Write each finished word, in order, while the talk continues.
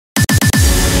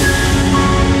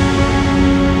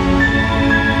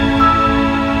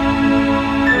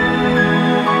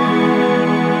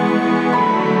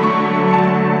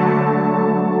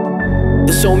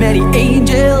So many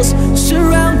angels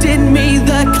surrounding me,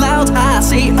 the clouds I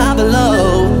see are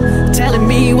below, telling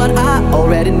me what I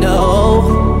already know.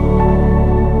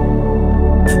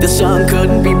 The sun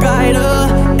couldn't be brighter,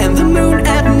 and the moon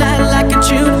at night like a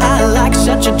tune I like,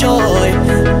 such a joy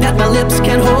that my lips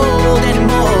can't hold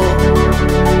anymore.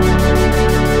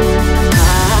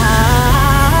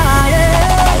 Yeah,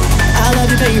 I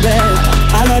love you baby,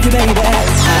 I love you baby.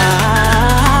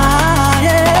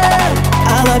 Yeah,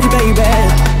 I love you baby.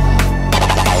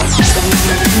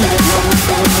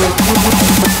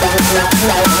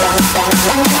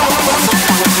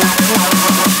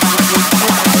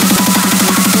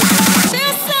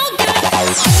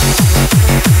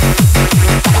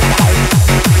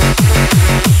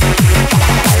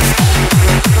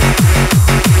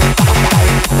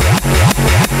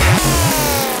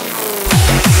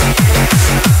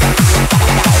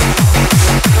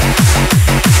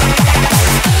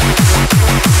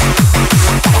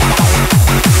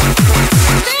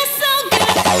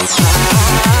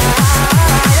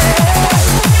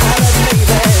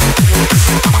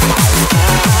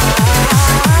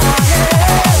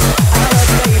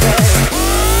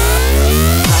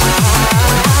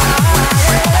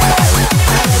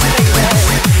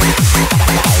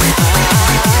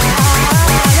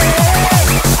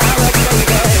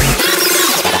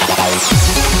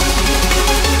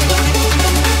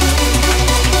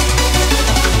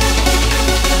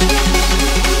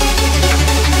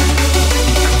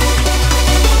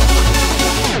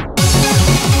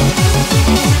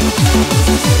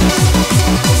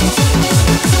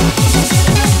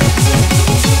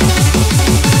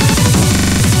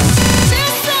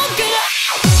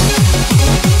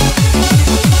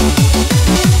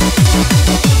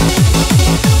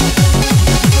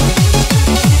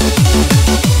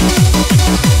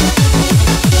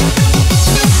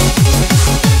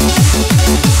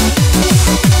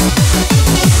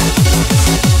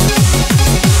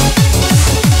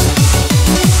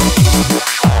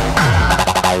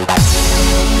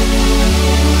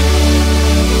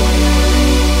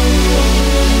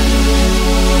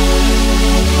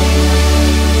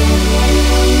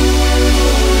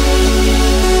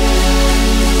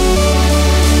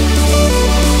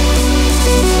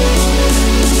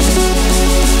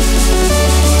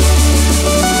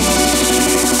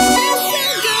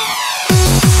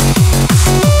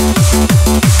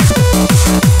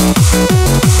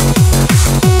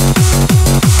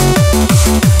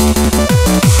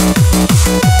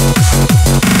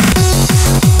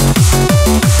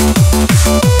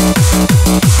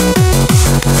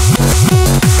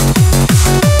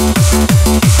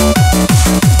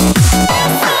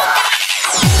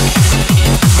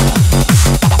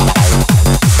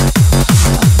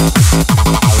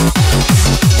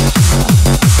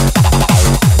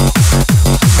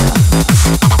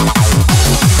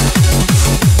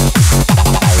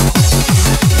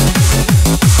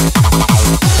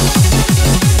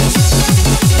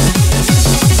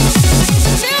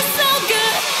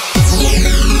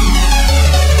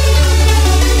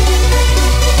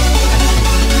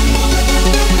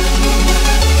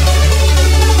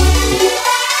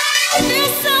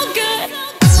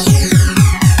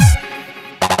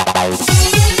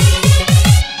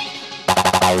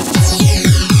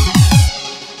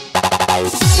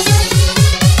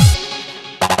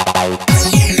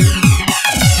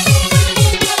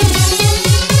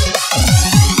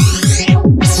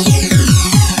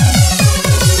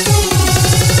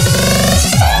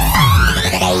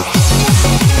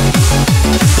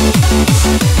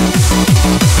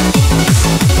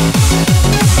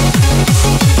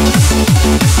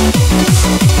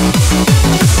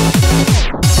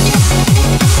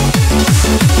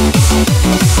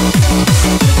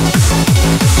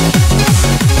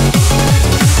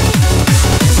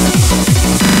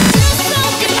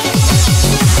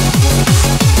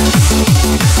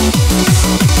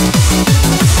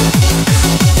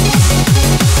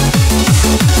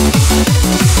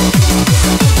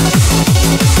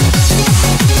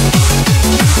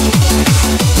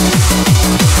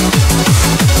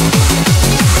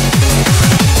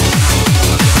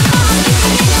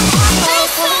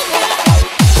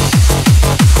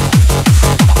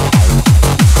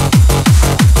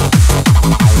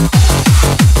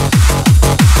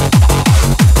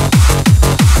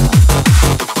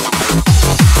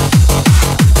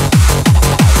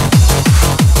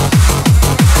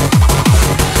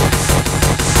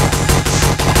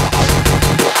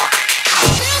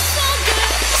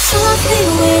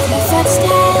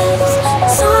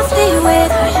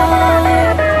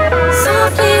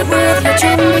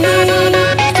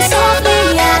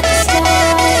 Softly at the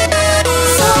start,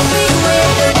 softly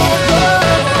with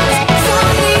the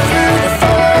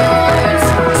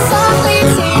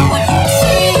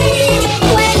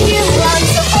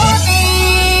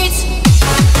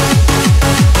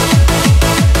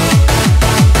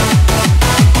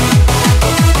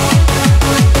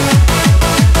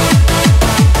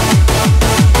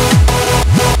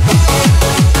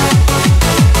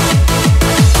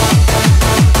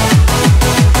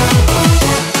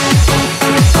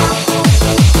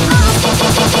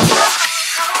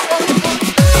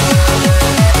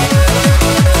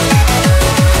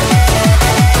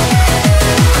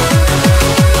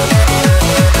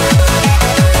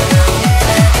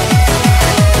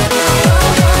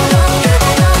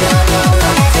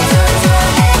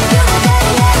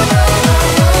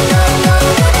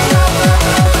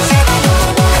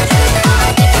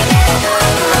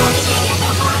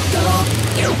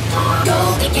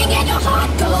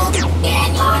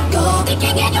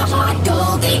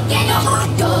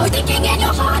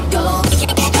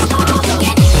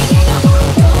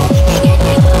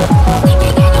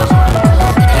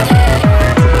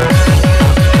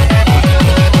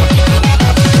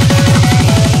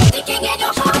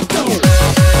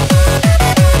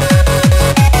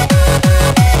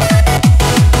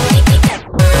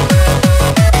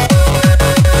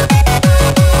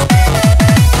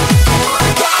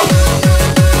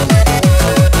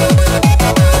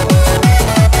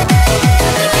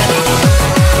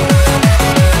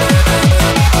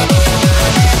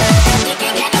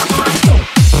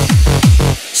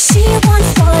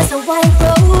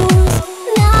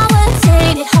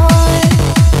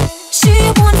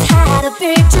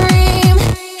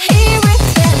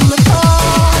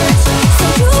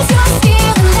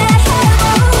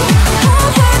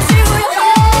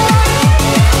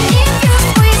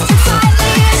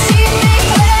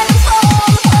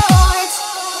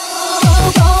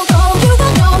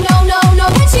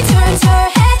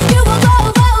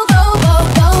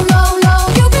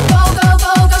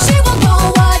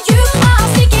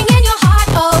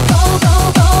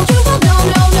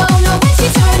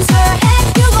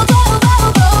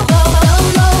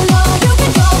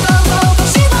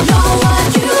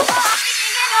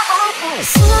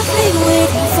Softly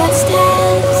with your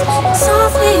footsteps,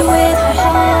 softly with her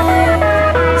heart,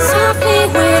 softly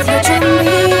with your drum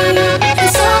beat, and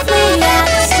softly at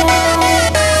the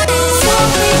start,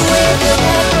 softly with your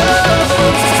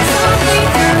love, softly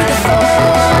through the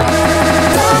fall,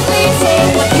 softly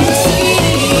take what you see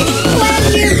when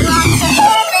you run to her.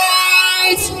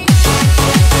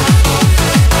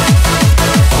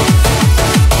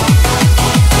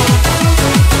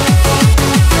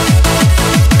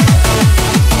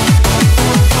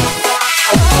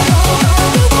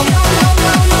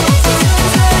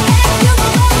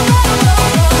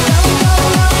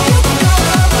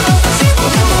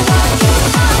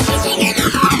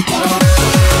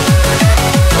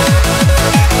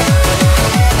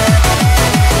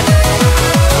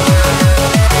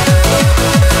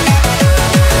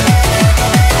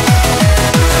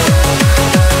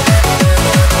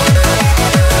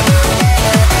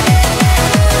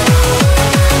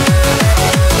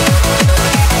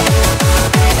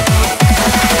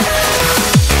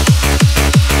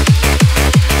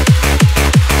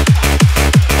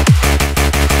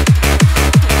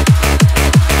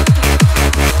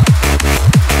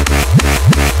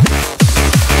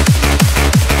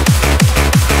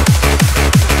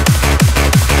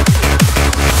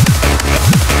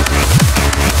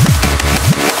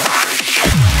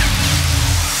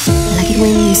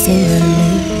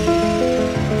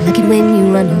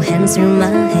 Through my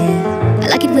hair, I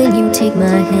like it when you take my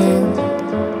hand.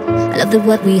 I love that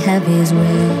what we have is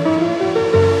rare.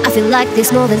 I feel like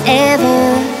this more than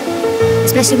ever,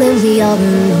 especially when we are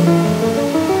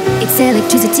alone. It's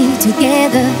electricity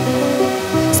together.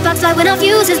 Sparks fly when our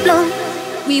fuse is blown.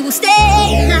 We will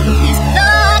stay like this,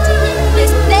 not in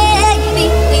this,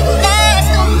 baby. We will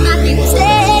last all night. We will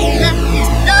stay like this,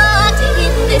 not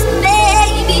in this,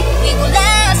 baby. We will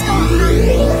last all night.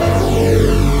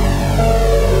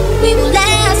 We will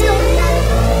last all night.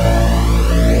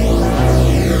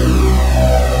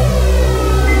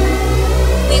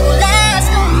 We will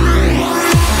last all night.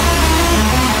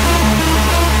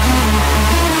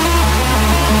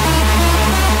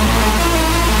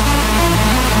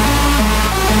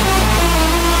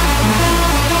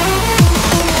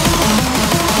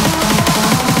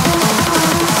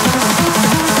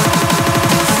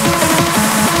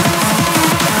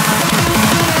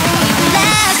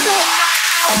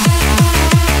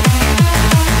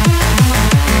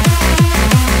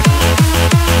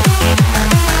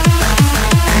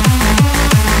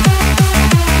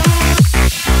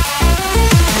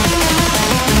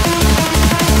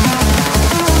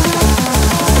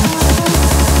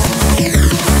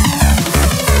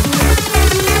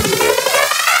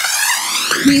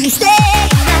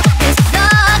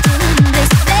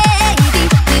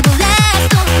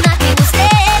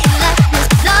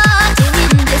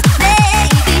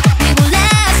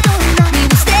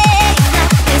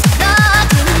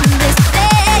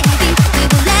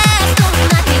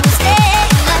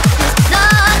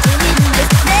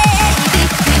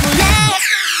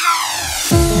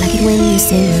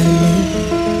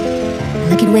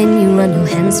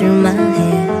 Through my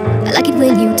hair, I like it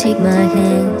when you take my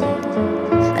hand.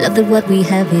 I love that what we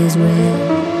have is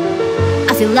rare.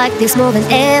 I feel like this more than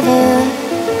ever,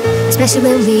 especially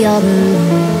when we are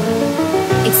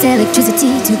alone. It's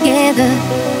electricity together.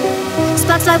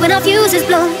 Sparks fly when our fuse is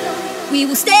blown. We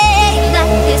will stay like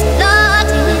this, not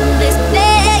in this,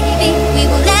 baby. We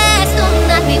will last all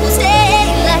night. We will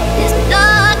stay like this,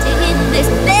 not in this,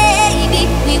 baby.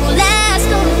 We will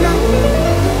last all night.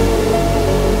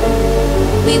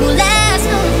 We will last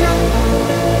all night.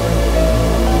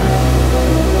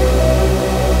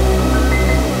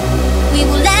 We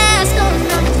will last all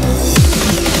night.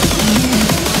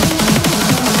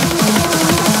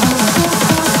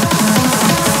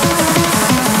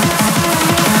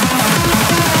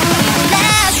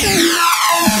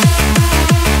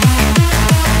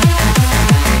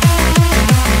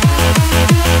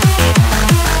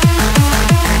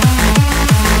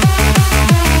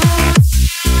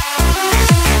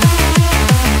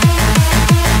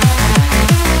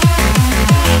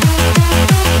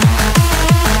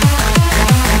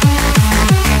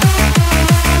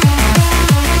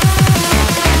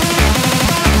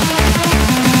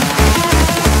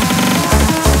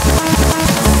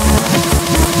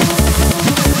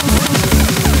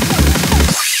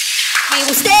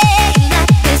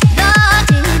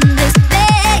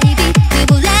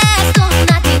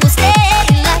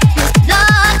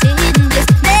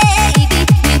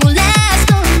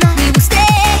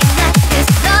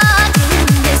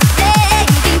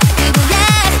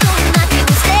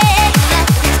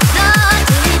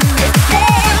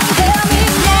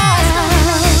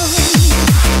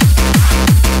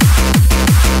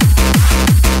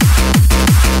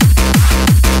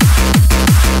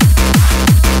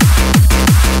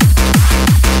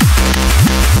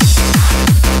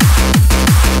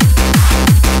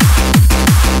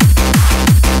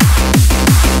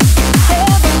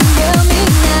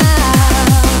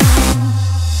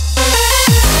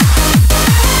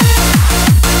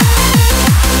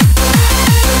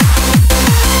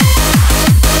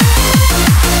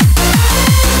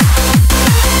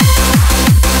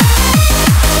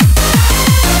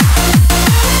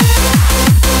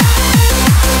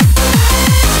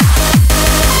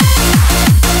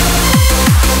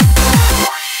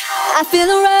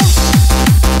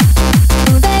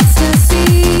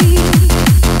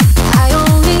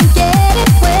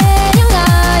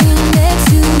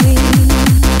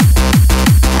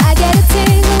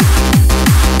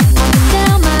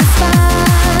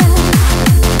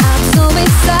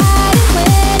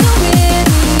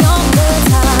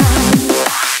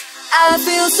 I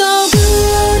feel so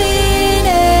good in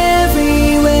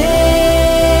every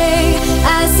way.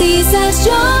 I see such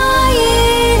joy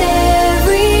in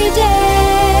every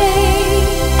day.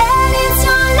 And it's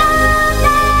your love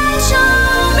that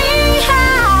show me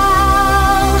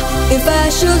how. If I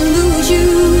should lose you,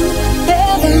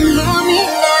 heaven love me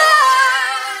now.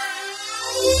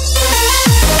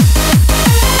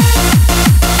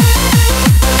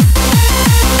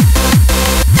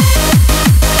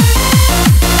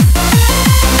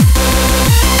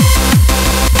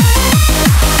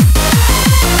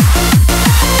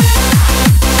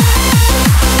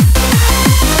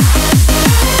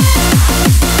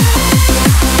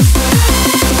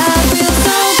 I feel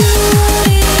so good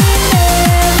in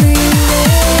every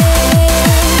way.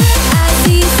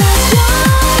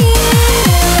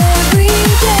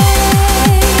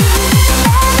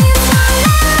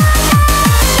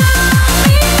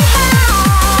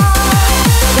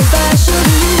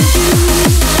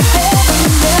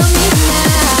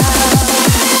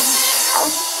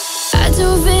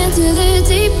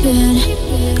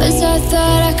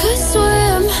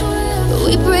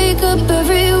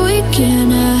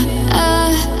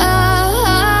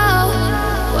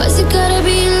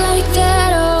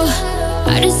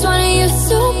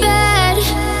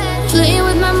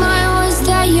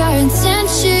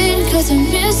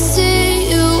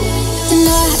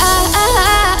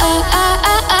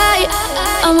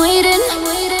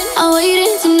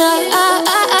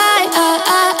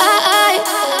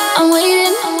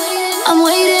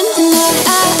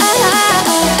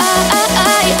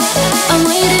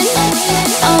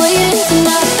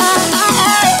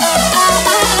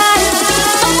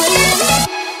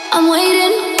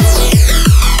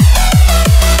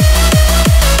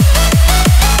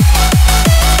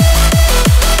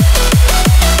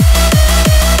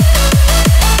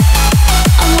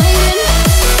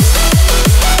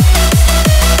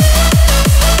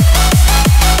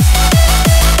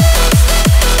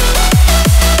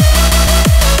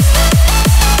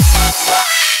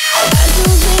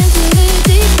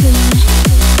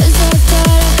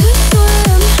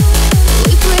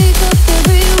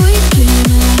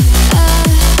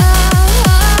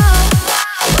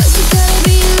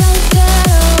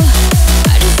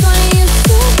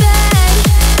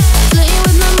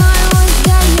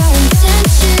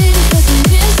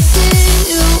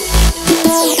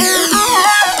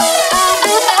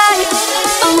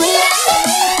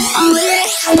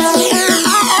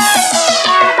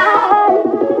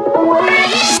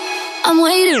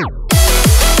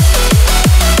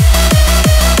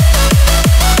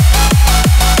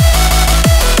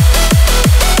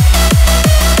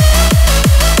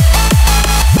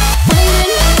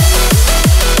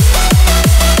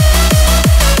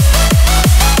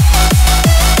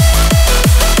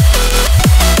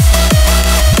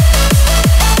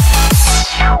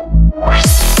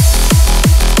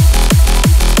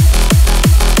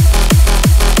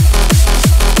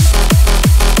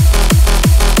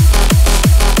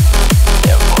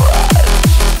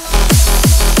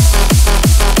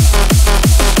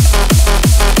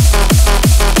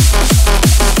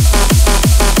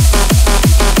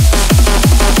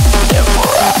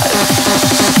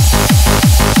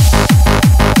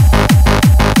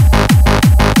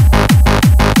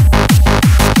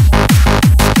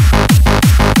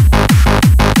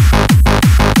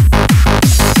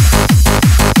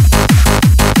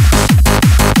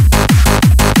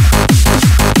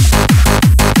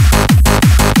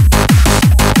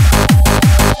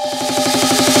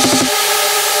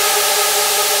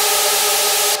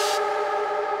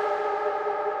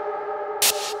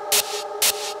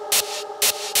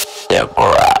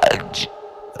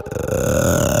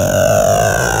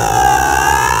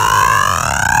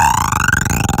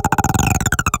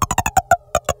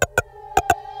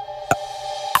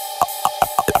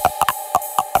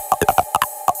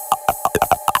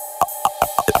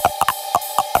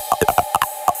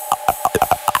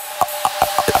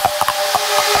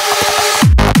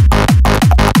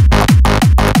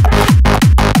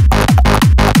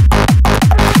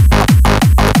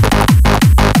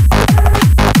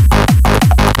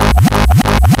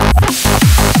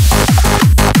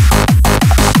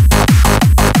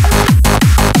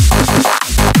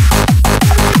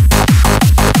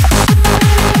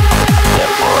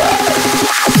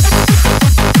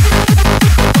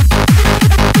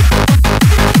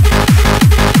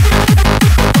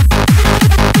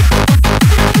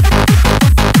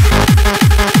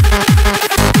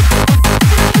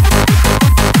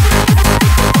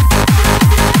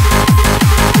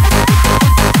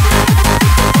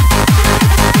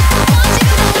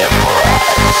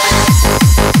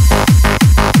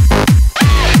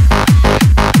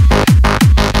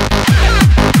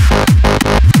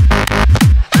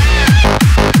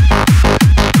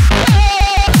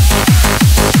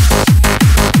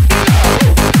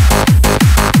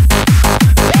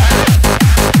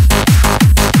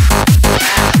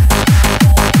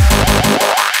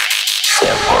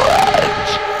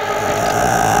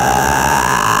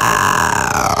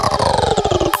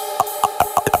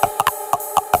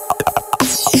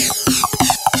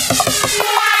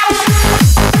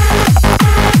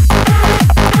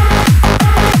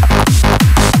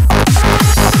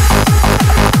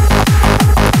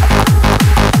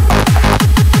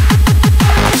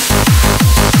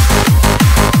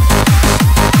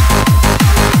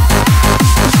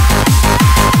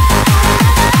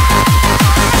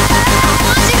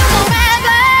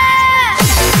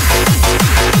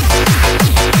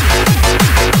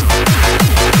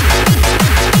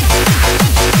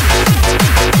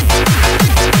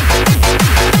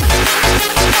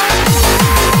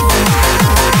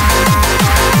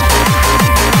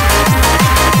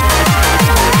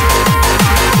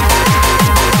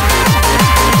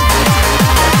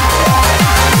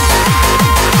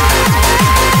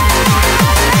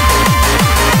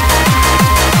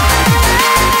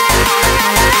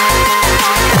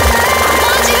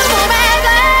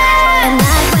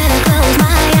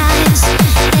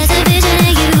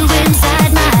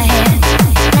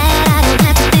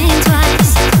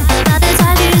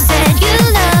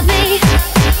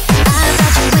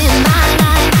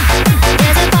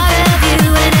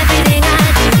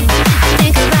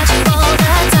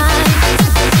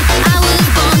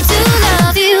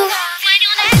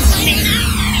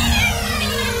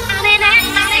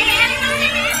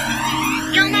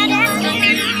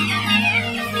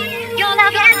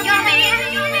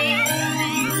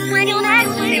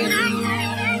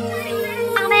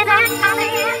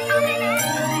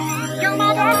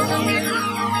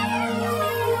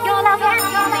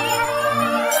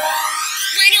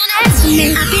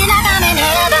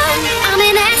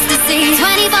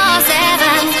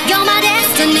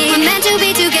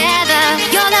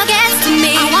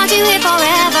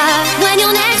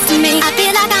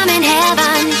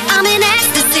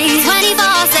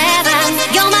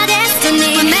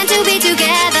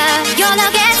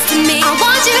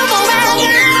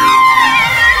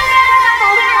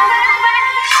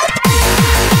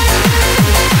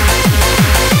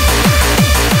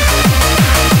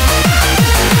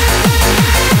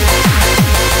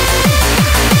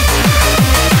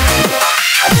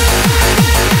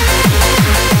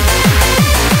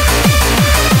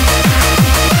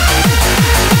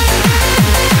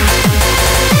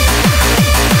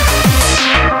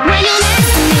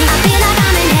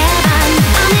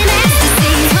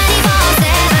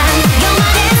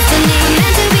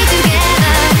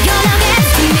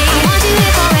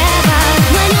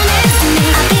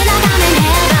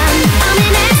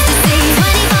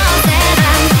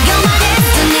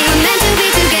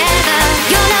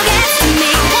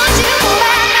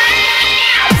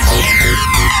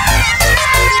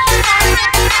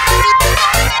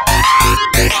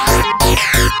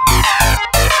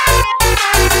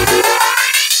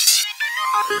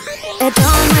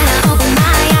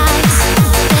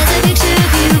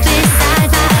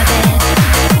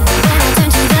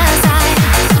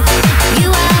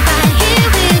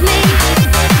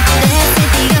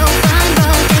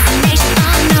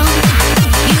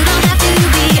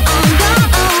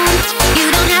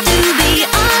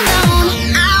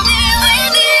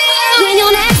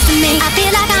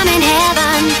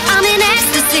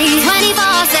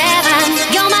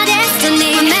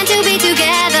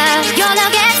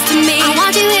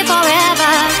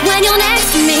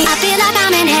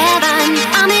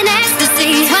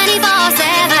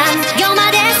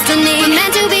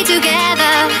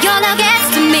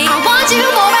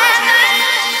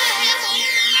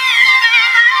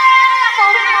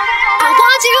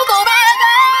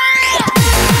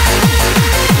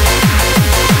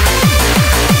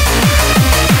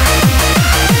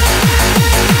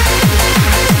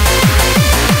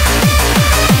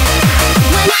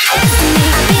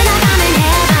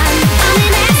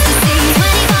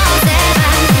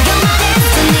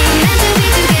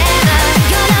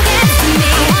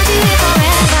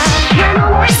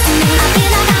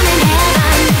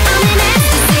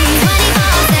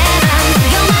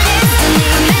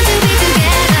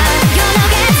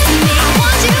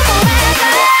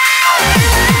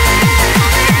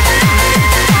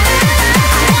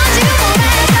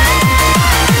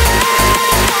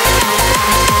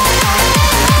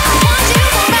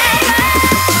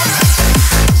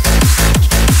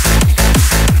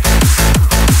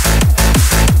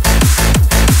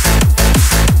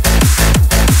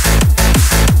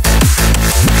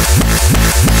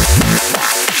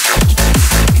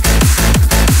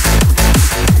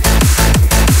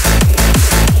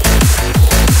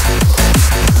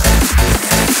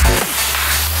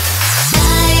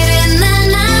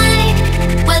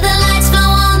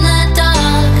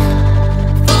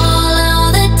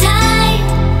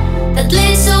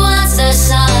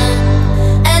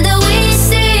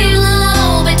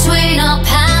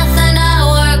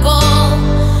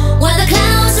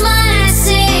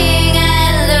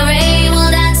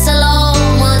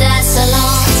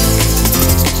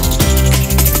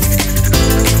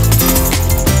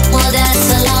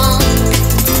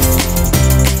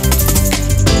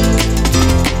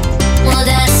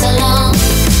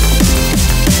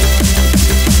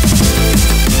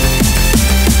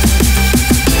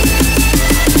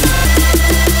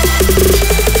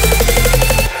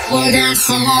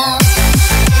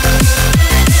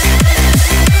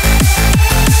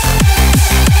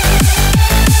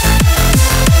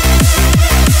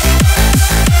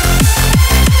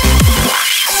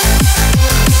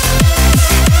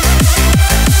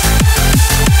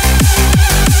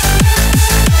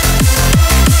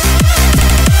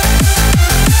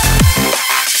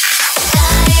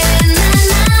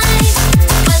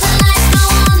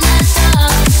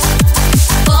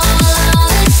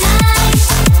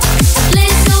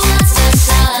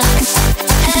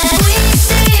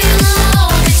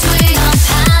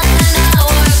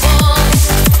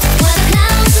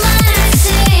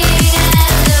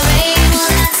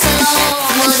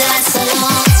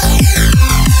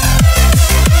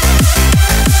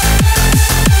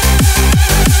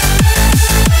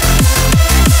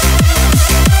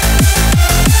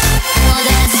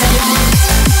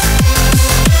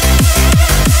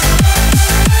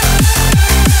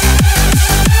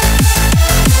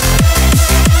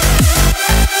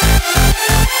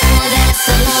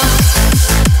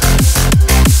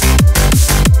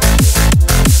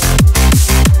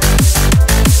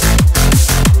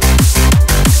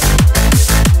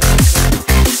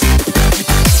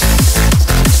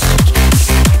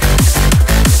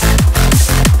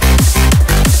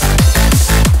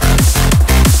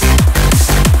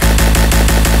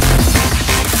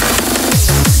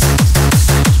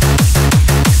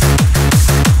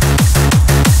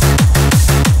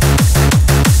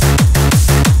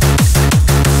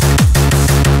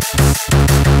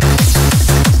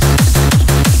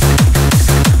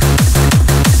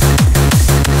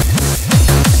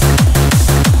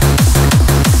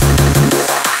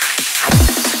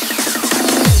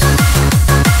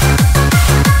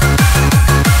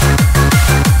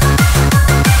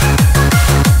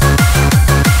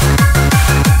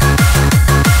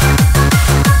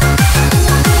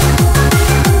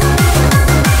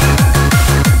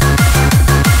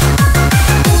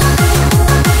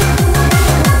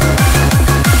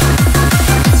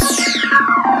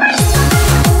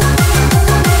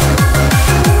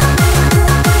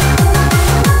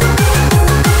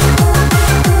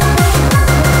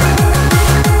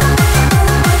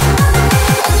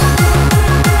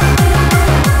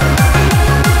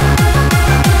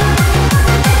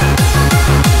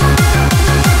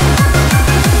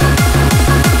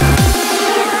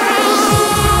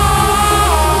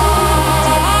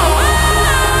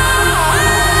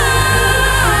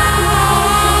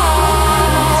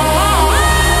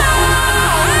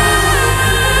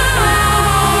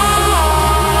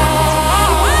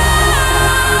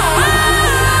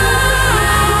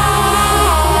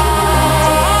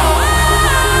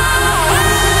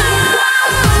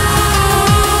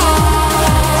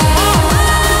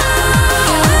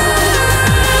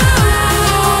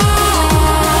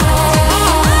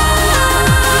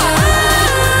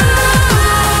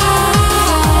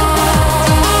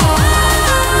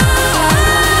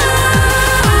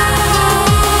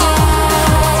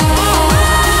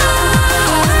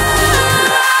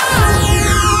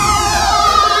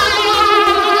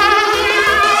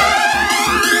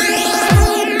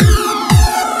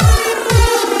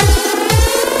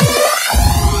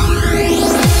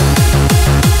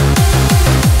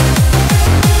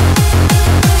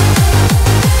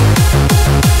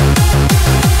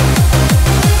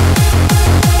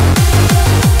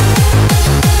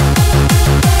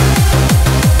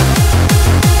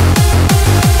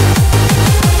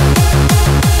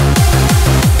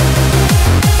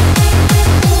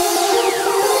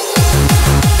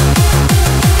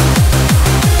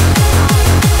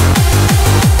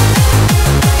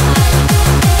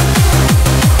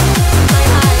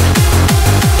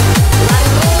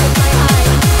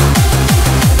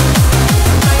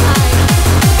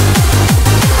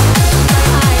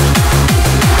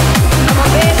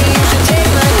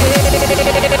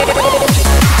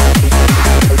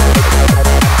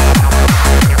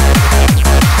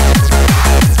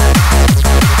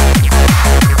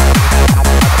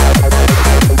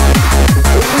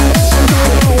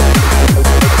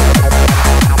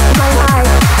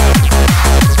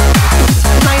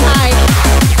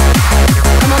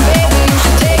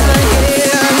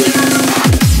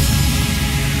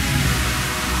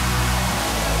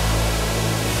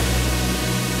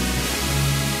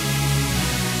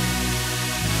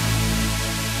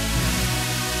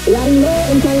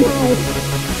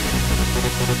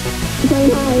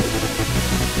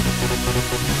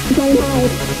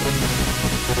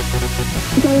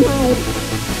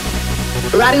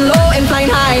 Riding low and flying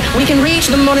high, we can reach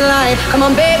the morning light. Come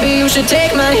on baby, you should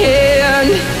take my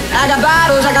hand. I got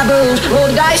bottles, I got booze, roll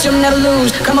the dice, you'll never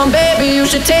lose. Come on baby, you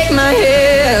should take my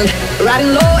hand.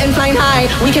 Riding low and flying high,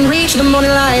 we can reach the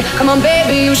morning light. Come on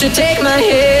baby, you should take my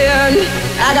hand.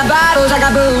 I got bottles, I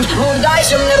got booze, roll the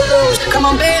dice, you'll never lose. Come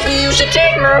on baby, you should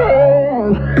take my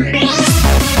hand.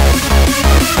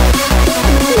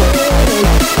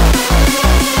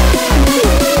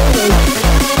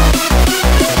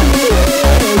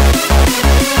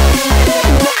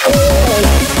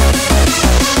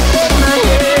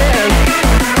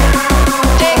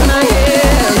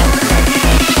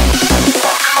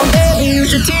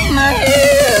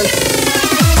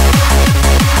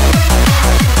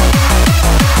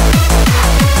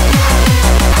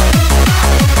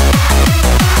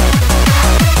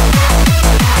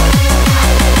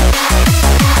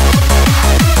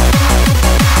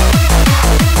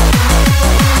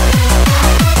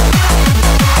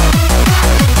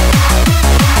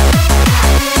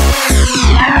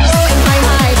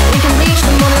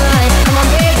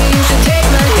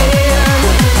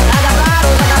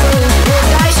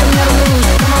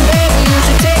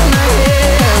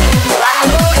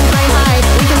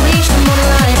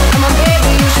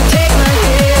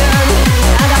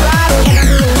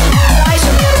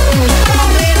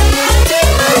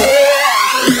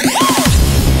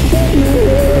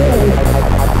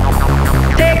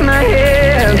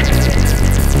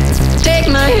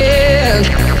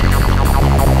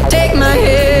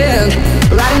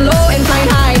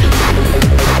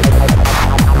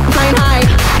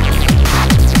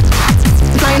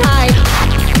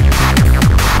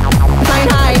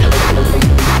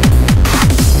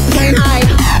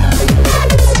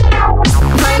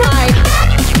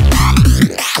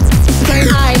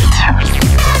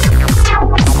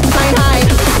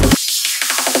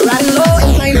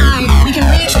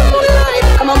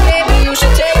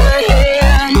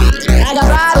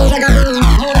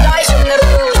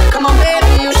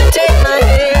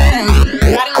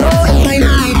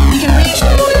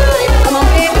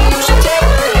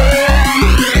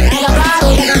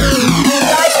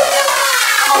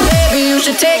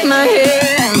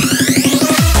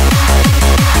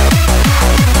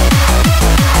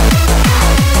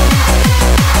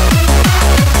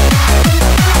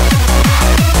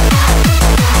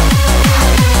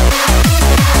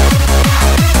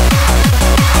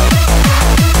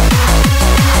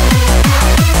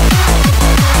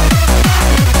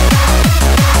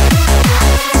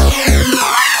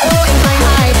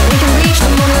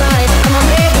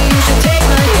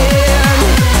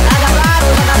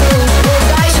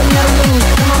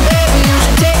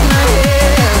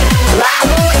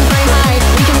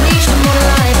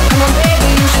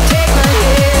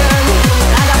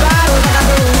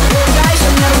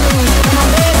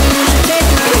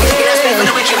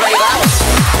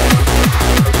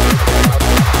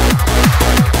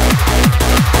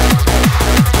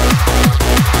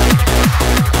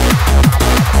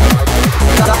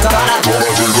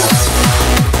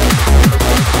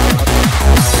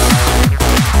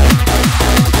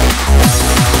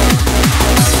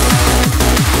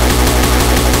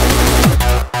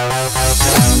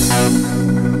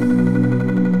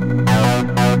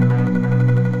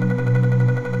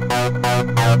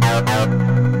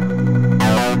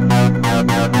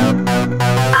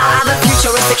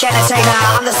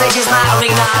 I'm the stage is my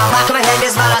arena. Back of my head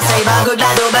is my lightsaber. Good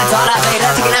lad, all but all I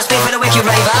fader. Taking a spin for the wicked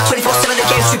raver. 24/7 the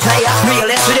games we play.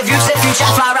 Realist with a view to the future.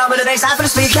 Fly around with a bass out for the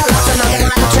speaker. Lots of nothing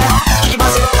like a chair. Keep on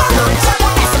singing on the roots.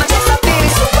 It's my chest, I'm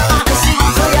feeling so well. I can see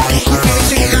you for ya. You feel it,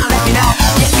 swinging around, let me know.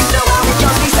 Yeah, you know how it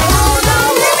goes. We say, oh no,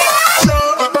 let me know.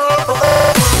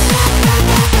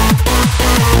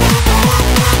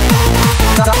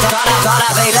 Thought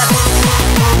I fader.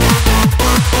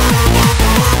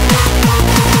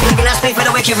 Speak for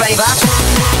the wicked raver.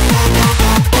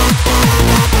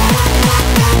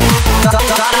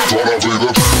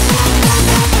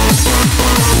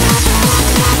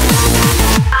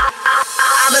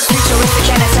 I'm a futuristic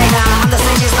entertainer. I'm the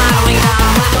stage's my arena.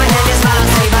 Back of my head is my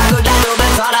lightsaber. Good lad, all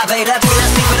but all I fader.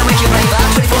 Speak for the wicked raver.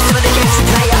 24/7 the games we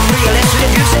play. Realist with a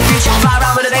view to the future. Fly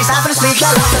around with a bass out for the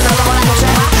speaker. Lots of another one like a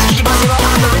tremor. Keep on zero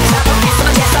on the rinse up. It's to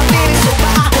my chest, I'm feeling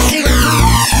super. I can see it through.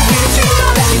 You feel it, swinging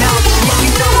on, let me know. Yeah, you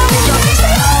know how it goes. We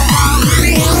say, oh no.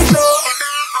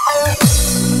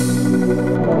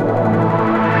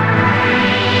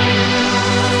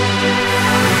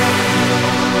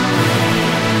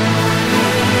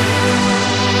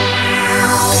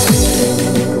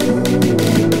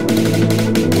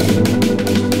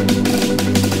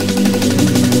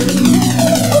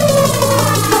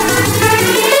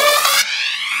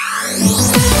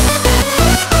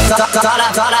 Dollar,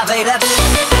 baby.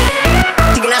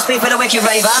 Taking that speed for the wicked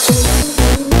raver.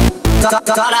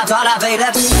 Dollar, baby.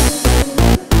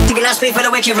 Taking that speed for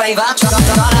the wicked raver.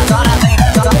 Dollar, baby.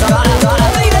 Dollar,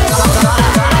 baby.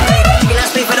 Taking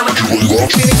that speed for the wicked raver.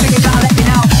 Treat me, let me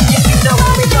know. Yeah, you know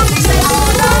how we do. We say,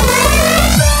 oh no.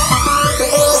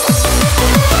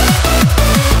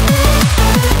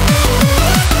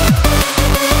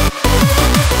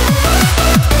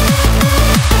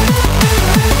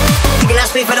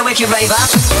 Speak for the wicked raver. I'm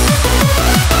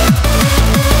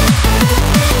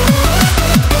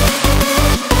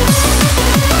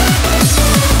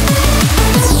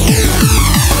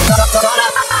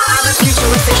a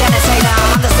futuristic entertainer.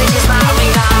 I'm the stage is my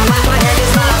arena. Whack my head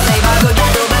is my lightsaber. Good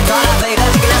night, no man, dollar vader.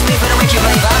 Taking that speed for the wicked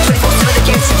raver. 24/7 the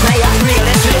games to play.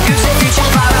 Realist with a future.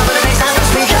 Fire out with the bass and the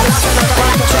speaker. Lost in the double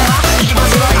like a tremor. Keep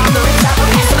on zero on the ring top. I'm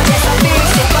S my chest, I'm being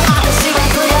sick, but I can see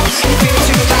right through you. If you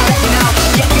need to, let me know.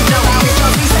 Yeah, you know how it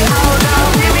goes. We say, oh no,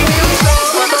 we reach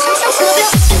for the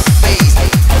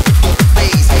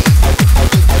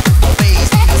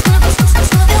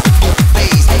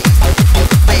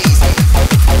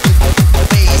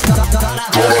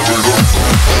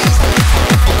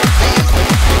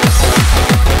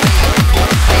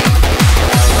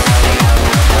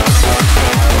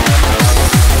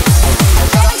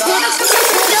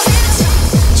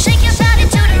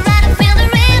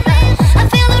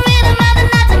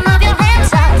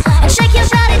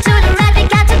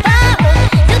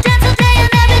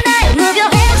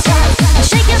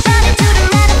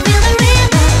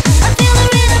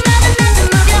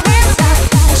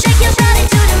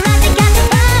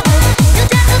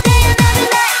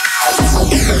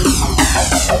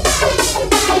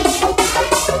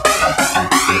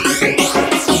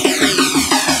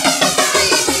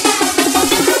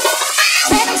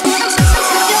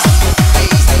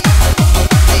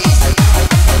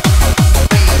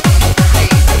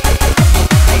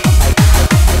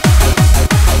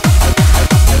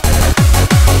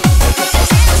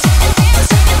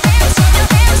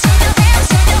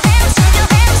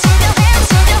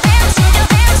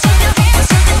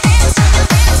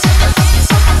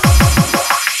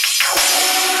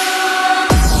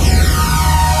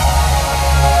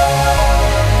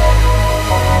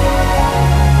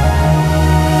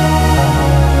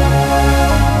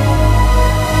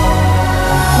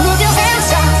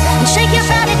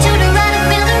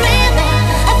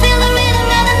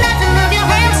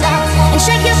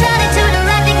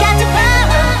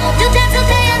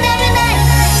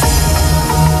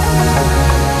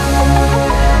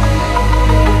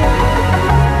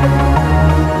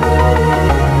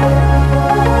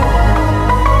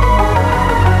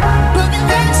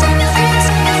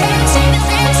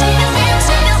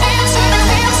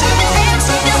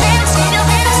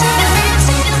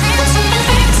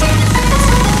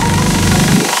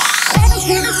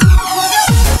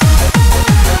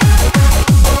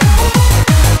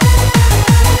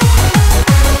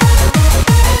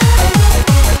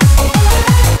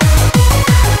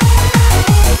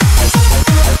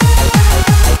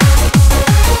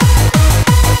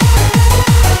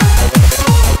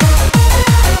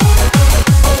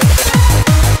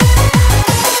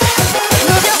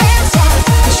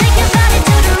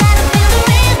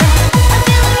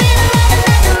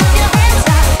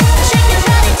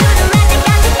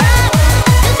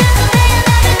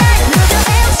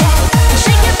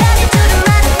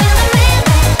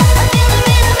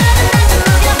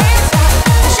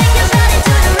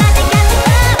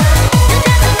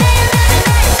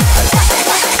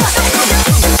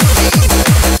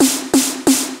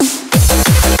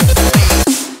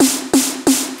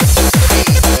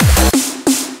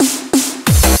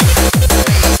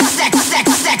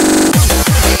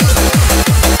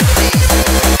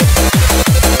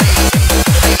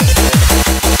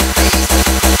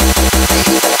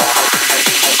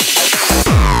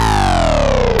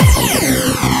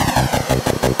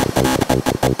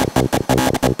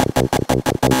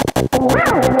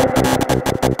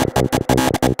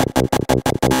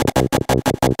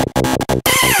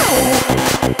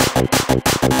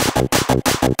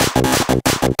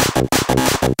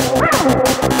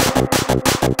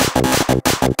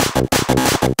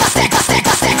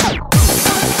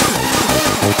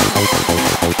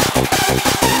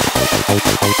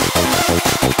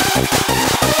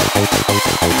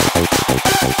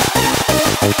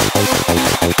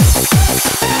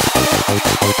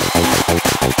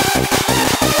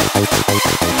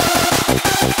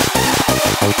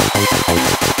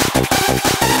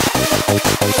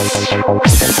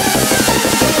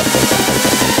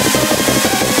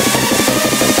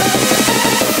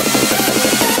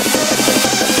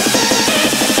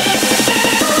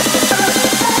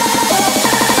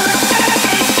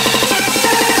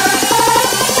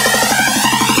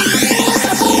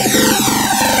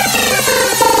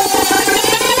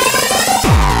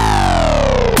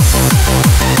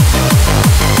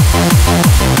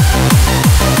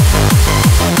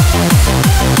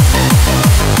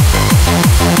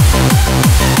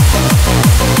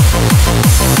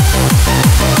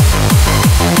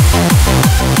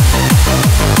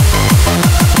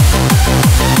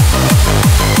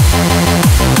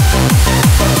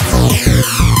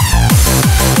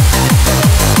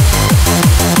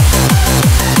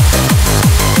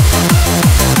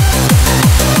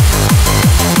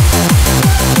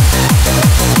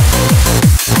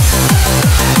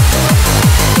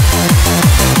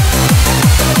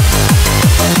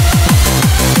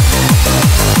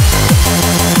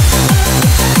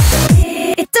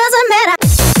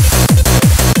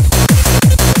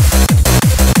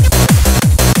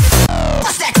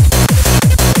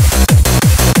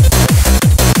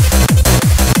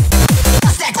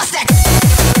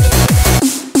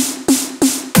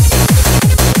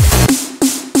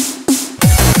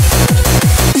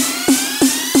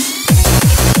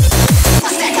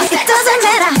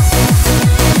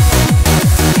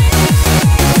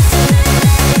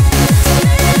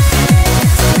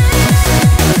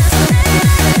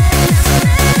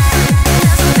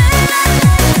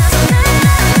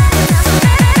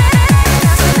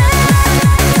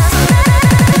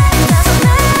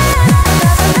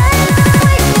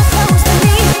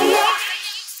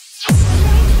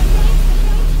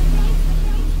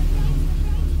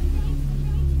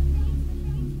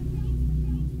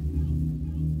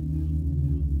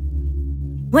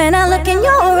When I look in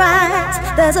your eyes,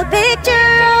 there's a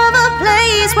picture of a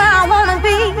place where I wanna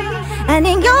be. And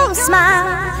in your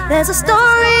smile, there's a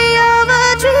story of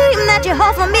a dream that you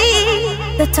hold for me.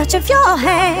 The touch of your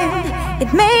hand,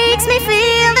 it makes me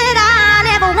feel that I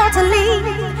never want to leave.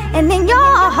 And in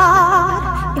your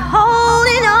heart, you're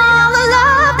holding all the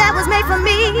love that was made for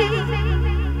me.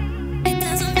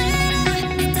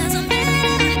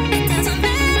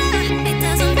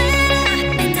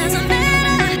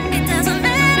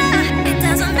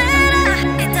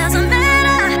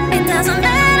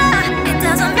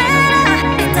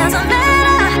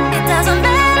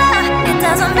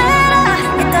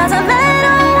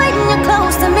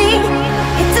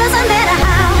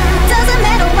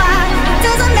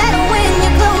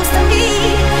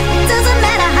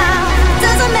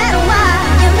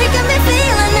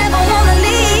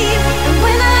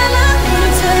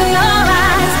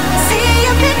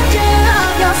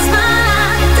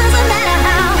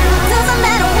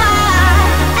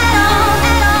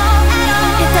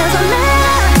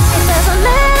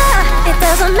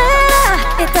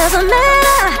 It doesn't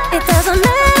matter, it doesn't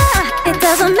matter, it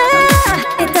doesn't matter,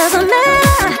 it doesn't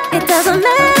matter, it doesn't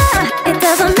matter.